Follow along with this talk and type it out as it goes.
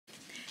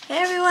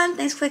everyone,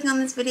 thanks for clicking on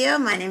this video.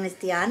 My name is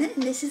Deonna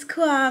and this is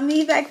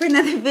Kwame, back for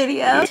another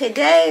video.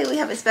 Today we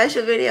have a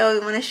special video.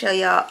 We want to show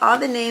y'all all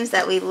the names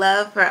that we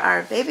love for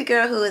our baby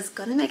girl who is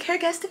going to make her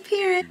guest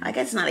appearance. I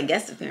guess it's not a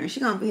guest appearance,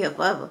 she's going to be here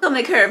forever. She'll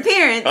make her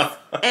appearance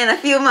in a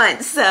few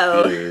months.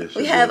 So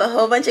we have a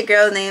whole bunch of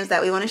girl names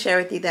that we want to share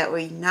with you that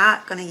we're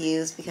not going to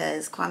use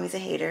because Kwame's a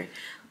hater.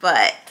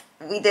 But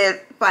we did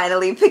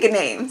finally pick a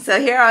name.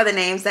 So here are the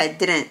names that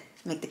didn't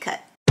make the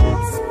cut.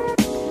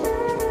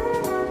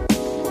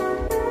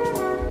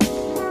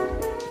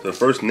 The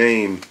first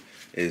name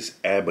is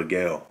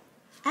Abigail.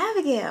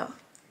 Abigail.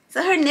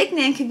 So her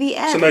nickname could be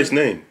Abby. It's a nice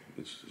name.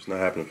 It's not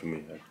happening for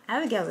me.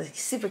 Abigail's a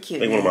super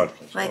cute name. One of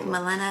my, like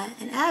Milena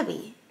and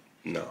Abby.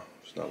 No,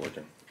 it's not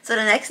working. So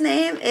the next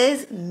name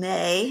is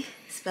May,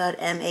 spelled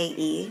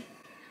M-A-E.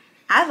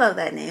 I love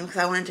that name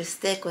because I wanted to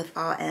stick with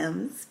all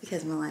M's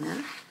because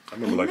Milena. I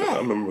remember I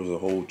remember it was a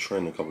whole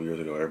trend a couple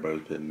years ago. Everybody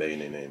was putting May in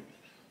their name.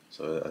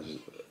 So I just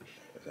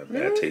had a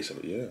bad taste of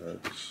it. Yeah.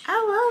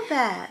 I love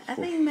that. I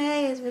think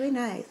May is really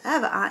nice. I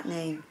have an aunt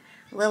named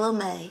Little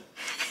May.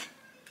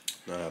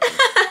 Not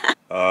happening.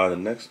 The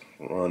next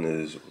one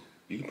is,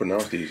 you can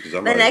pronounce these because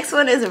I'm The next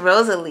one is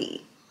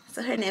Rosalie.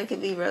 So her name could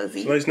be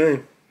Rosie. It's a nice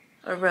name.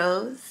 Or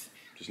Rose.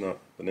 Just not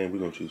the name we're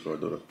going to choose for our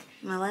daughter.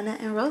 Milena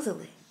and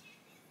Rosalie.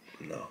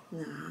 No.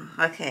 No.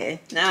 Okay.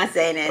 Now I'm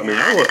saying it. I mean,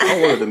 I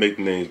wanted to make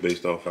the names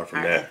based off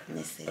from that. Let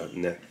me see.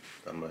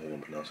 I'm not even going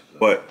to pronounce it.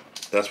 But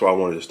that's where I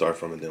wanted to start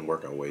from and then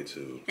work our way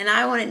to. And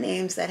I wanted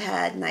names that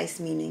had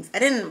nice meanings. I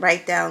didn't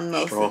write down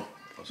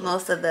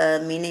most of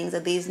the meanings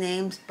of these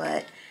names,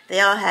 but they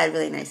all had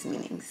really nice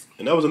meanings.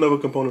 And that was another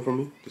component for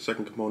me. The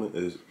second component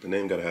is the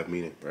name got to have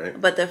meaning, right?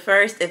 But the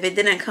first, if it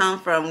didn't come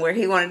from where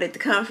he wanted it to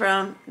come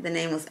from, the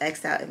name was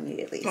X'd out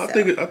immediately. No, I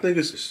think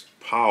it's just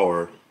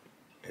power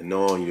and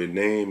knowing your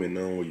name and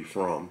knowing where you're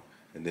from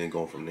and then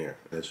going from there.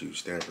 Unless you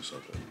stand for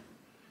something.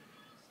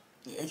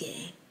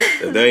 Okay.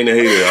 If they ain't a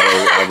hater,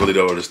 I really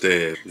don't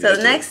understand. So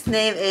the next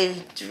name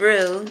is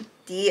Drew,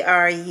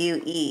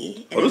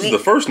 D-R-U-E. Oh, this is the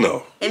first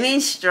no. It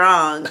means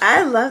strong.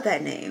 I love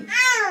that name.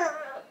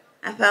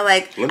 I felt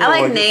like,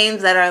 I like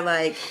names that are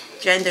like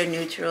gender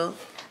neutral.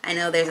 I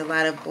know there's a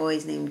lot of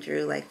boys named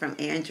Drew, like from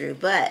Andrew,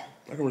 but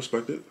I can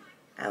respect it.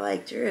 I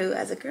like Drew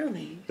as a girl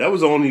name. That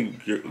was the only,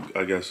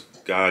 I guess,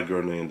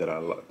 girl name that I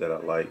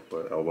liked,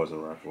 but I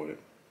wasn't right for it.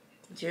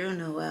 Drew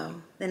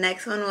Noel. The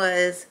next one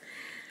was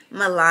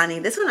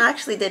Milani. This one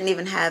actually didn't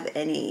even have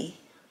any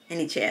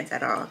chance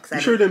at all. You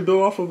sure it didn't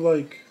build off of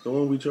like the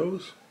one we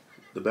chose?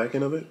 The back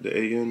end of it? The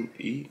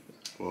A-N-E?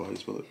 Or how you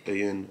spell it?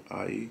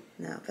 A-N-I-E?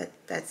 No, but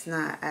that's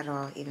not at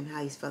all even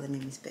how you spell the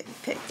name you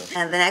picked.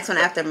 And the next one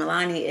after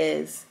Milani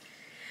is,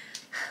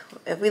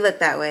 if we look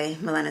that way,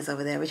 Milena's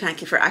over there. We're trying to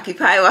keep her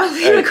occupied while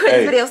we record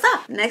this video.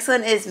 Stop. Next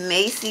one is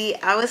Macy.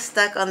 I was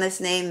stuck on this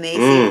name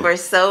Macy for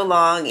so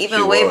long.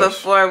 Even way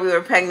before we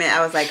were pregnant,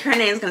 I was like, her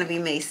name's going to be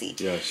Macy.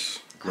 Yes.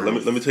 Well,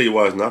 let me tell you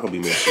why it's not going to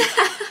be Macy.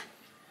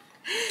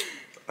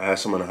 I had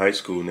someone in high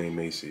school named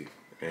Macy.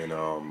 And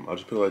I'll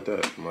just put it like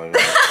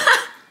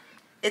that.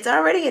 It's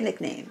already a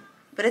nickname,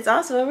 but it's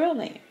also a real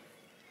name.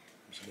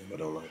 It's a name I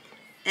don't like.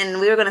 And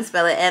we were going to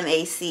spell it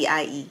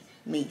M-A-C-I-E.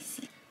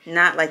 Macy.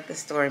 Not like the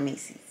store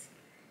Macy's.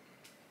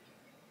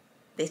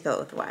 They spell it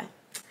with a Y.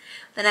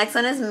 The next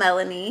one is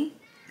Melanie.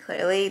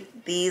 Clearly,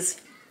 these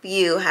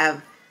few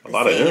have a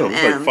lot of M's.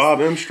 It's like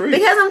 5 M's straight.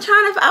 Because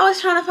I was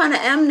trying to find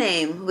an M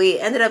name. We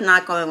ended up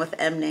not going with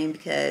the M name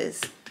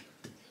because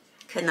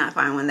could not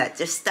find one that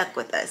just stuck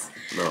with us.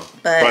 No,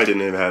 but probably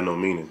didn't even have no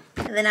meaning.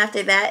 And then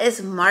after that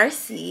is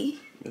Marcy.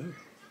 Yeah.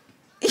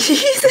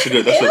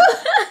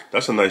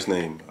 That's a nice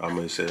name. I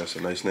may say that's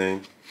a nice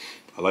name.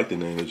 I like the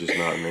name. It's just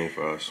not a name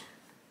for us.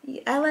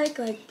 I like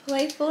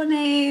playful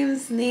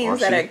names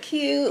Marcy? That are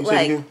cute.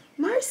 Like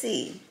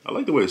Marcy. I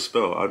like the way it's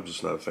spelled. I'm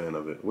just not a fan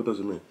of it. What does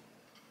it mean?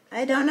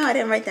 I don't know. I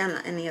didn't write down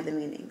any other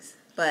meanings.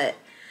 But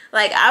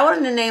like I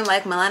wanted to name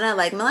like Milena.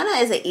 Like Milena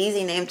is an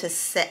easy name to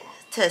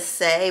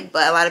say,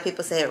 but a lot of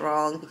people say it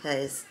wrong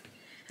because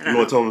I don't know.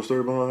 Want to tell them the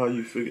story behind how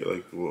you figured,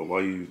 like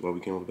why we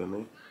came up with that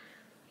name?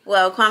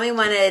 Well, Kwame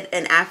wanted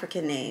an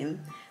African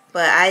name,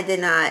 but I did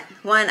not.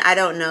 One, I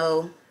don't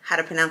know how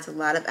to pronounce a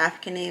lot of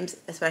African names,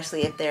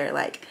 especially if they're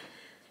like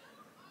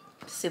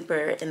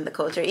super in the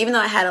culture. Even though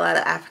I had a lot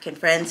of African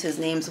friends whose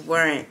names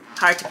weren't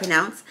hard to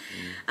pronounce.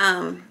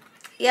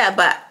 Yeah,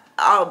 but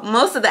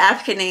most of the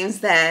African names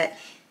that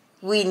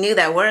we knew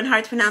that weren't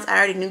hard to pronounce, I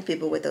already knew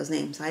people with those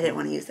names, so I didn't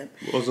want to use them.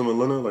 Wasn't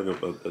Milena like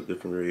a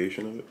different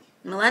variation of it?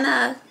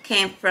 Milena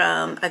came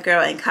from a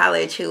girl in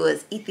college who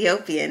was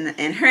Ethiopian,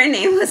 and her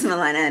name was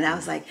Milena, and I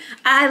was like,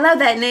 I love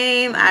that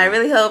name. I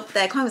really hope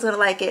that Kwame's going to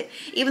like it.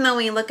 Even though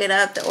when you look it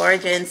up, the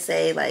origins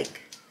say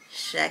like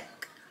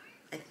Czech,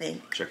 I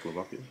think.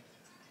 Czechoslovakia?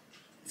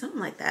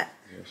 Something like that.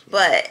 Yes,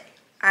 but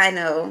I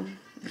know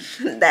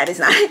that is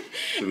not.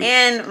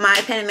 And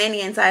my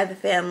Panamanian side of the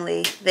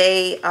family,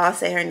 they all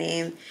say her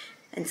name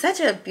in such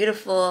a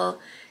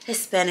beautiful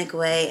Hispanic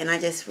way, and I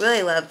just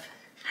really love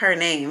her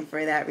name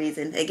for that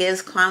reason. It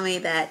gives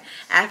Kwame that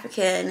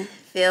African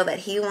feel that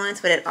he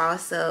wants, but it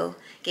also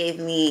gave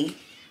me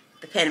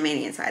the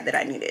Panamanian side that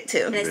I needed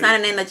too. And it's not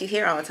a name that you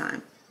hear all the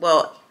time.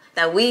 Well,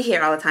 that we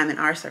hear all the time in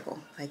our circle.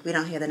 Like, we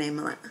don't hear the name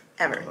Milena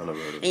ever. I never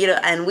heard it.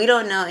 And we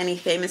don't know any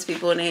famous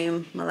people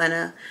named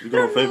Milena. You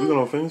know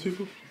famous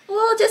people?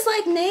 Well, just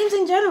like names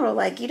in general.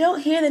 Like, you don't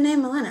hear the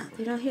name Milena.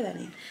 You don't hear that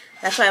name.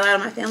 That's why a lot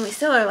of my family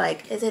still are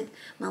like, is it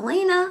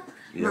Milena?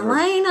 Yeah.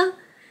 Milena?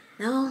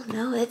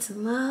 No, it's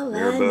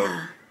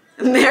Milena.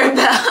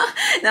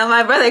 Maribel. No,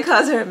 my brother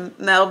calls her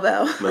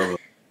Melbell.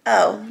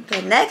 Oh,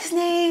 the next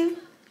name,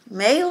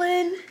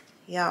 Malin.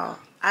 Y'all,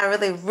 I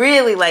really,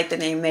 really like the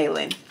name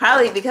Malin.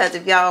 Probably because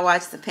if y'all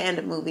watch the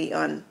Panda movie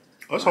on...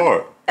 That's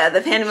hard.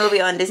 The Panda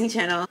movie on Disney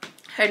Channel,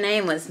 her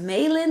name was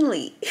Malin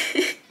Lee.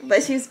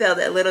 But she spelled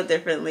it a little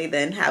differently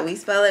than how we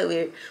spell it.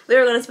 We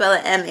were going to spell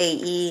it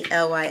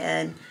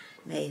M-A-E-L-Y-N.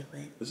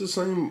 Malin. Is the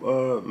same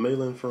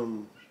Malin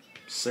from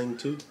Sing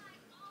 2?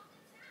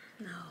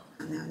 No.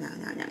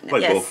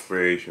 Like Yes. both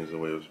variations of the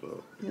way it was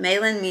spelled.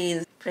 Malin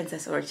means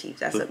princess or chief.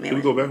 That's what Malin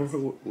means. Can we go back and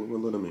forth? What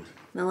Milena means?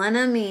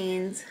 Milena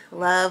means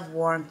love,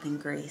 warmth, and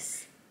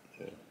grace.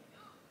 Okay.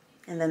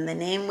 And then the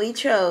name we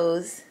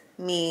chose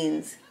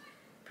means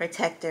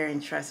protector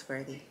and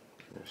trustworthy.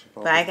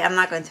 But I'm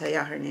not going to tell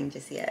y'all her name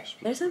just yet.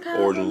 There's some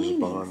powerful Origins meanings.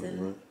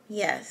 behind, right?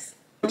 Yes.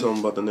 Tell them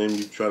about the name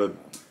you try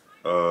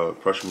to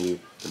crush me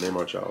to name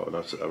our child, and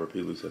I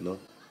repeatedly said no.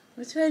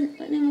 What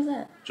name was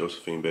that?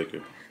 Josephine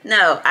Baker.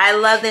 No, I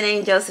love the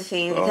name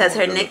Josephine because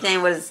her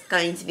nickname was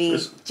going to be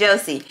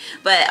Josie.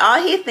 But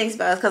all he thinks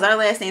about is, because our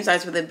last name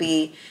starts with a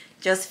B,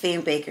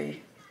 Josephine Baker.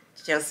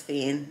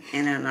 Josephine,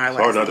 and then our last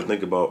name. It's hard not to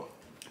think about.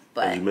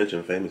 But as you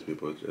mentioned famous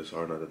people, it's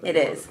hard not to think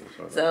it about is.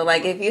 it. So,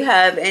 like, if you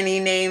have any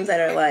names that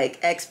are like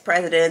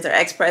ex-presidents or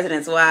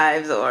ex-presidents'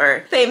 wives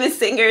or famous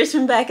singers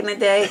from back in the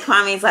day,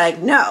 Kwame's like,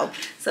 no.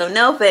 So,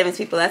 no famous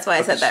people. That's why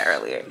I said that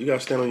earlier. You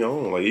gotta stand on your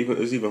own. Like,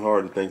 it's even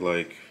hard to think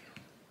like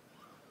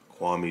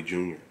Kwame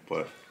Jr.,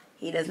 but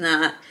he does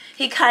not.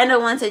 He kind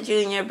of wants a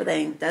junior, but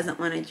then doesn't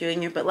want a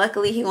junior. But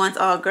luckily, he wants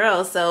all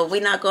girls, so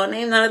we're not gonna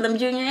name none of them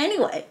junior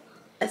anyway.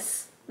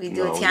 Yes, we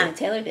do what Tiana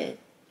Taylor did.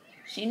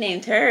 She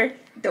named her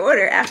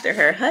daughter after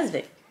her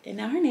husband, and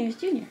now her name is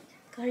Junior.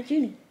 Call her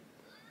Junior.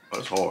 Oh,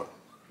 that's hard.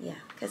 Yeah,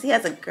 because he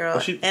has a girl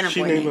and a boy.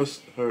 She named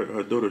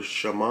her daughter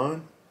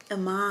Shaman.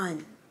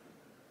 Aman.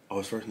 Oh,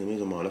 his first name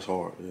is Aman. That's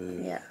hard.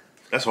 Yeah.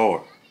 That's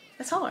hard.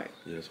 That's hard.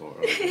 Yeah, that's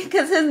hard.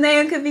 Because his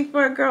name could be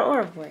for a girl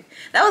or a boy.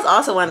 That was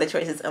also one of the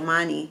choices,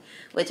 Amani,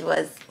 which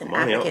was an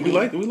African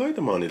name. We liked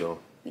Amani though.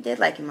 We did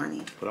like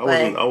Amani. But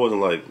I wasn't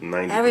like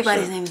 90%.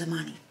 Everybody's name is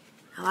Amani.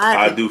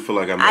 I do feel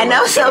like I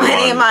know so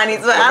many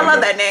Amanis, but I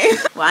love that name.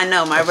 Well, I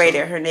know my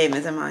raider, her name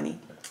is Amani.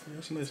 Yeah,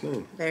 that's a nice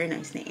name. Very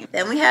nice name.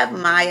 Then we have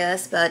Maya,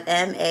 spelled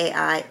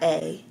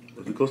M-A-I-A.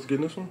 Was he close to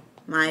getting this one?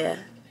 Maya.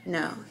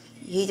 No.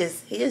 He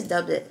just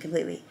dubbed it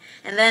completely.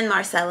 And then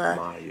Marcella.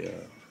 Maya.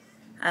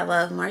 I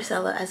love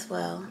Marcella as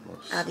well.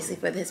 Obviously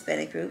for the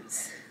Hispanic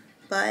roots.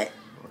 But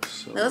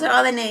those are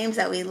all the names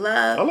that we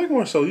love. I like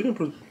Marcella. You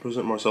didn't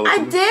present Marcella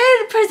to me. I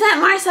did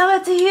present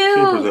Marcella to you. You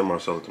didn't present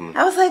Marcella to me.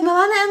 I was like,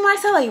 Milena and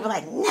Marcella. You were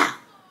like, no.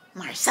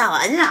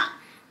 Marcella, no.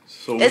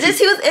 So it's just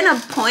he was in a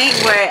point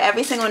where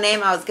every single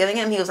name I was giving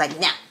him, he was like,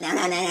 no.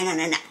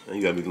 And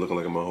you got me looking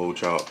like I'm a whole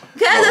child.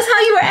 Because that's how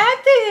you were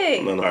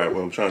acting. No, all right.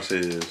 What I'm trying to say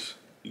is,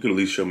 you could at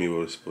least show me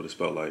what it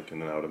spelled like,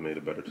 and then I would have made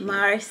it better.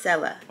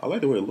 Marcella. I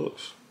like the way it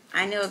looks.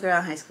 I knew a girl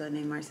in high school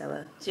named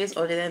Marcella. She was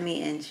older than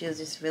me, and she was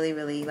just really,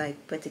 really,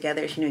 like, put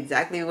together. She knew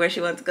exactly where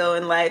she wanted to go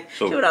in life.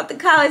 She went off to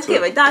college,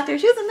 became a doctor.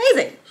 She was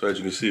amazing. So as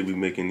you can see, we're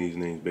making these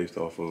names based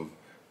off of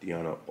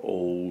Deonna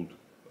old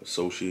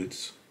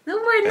associates. No,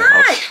 we're and not.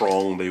 how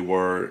strong they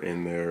were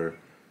in their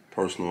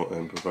personal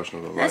and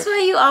professional life. That's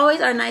why you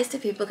always are nice to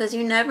people, because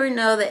you never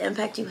know the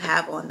impact you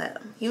have on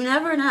them. You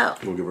never know.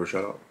 You want to give her a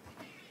shout out?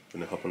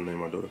 And then help her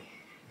name our daughter.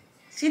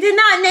 She did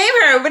not name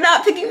her. We're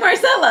not picking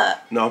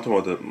Marcella. No, I'm talking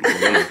about the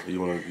Milena.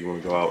 You want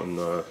to go out and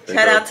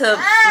shout out to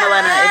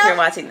Milena if you're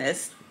watching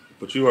this.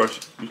 But you are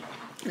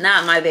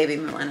not my baby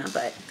Milena,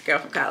 but the girl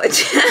from college.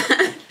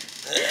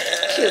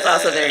 She was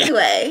also very.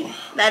 Anyway,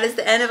 that is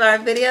the end of our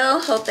video.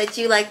 Hope that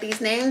you like these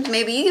names.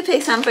 Maybe you can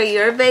pick some for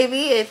your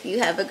baby if you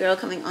have a girl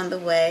coming on the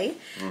way.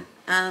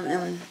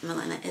 And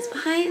Milena is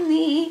behind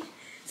me.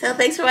 So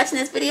thanks for watching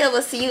this video.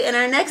 We'll see you in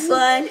our next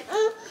one.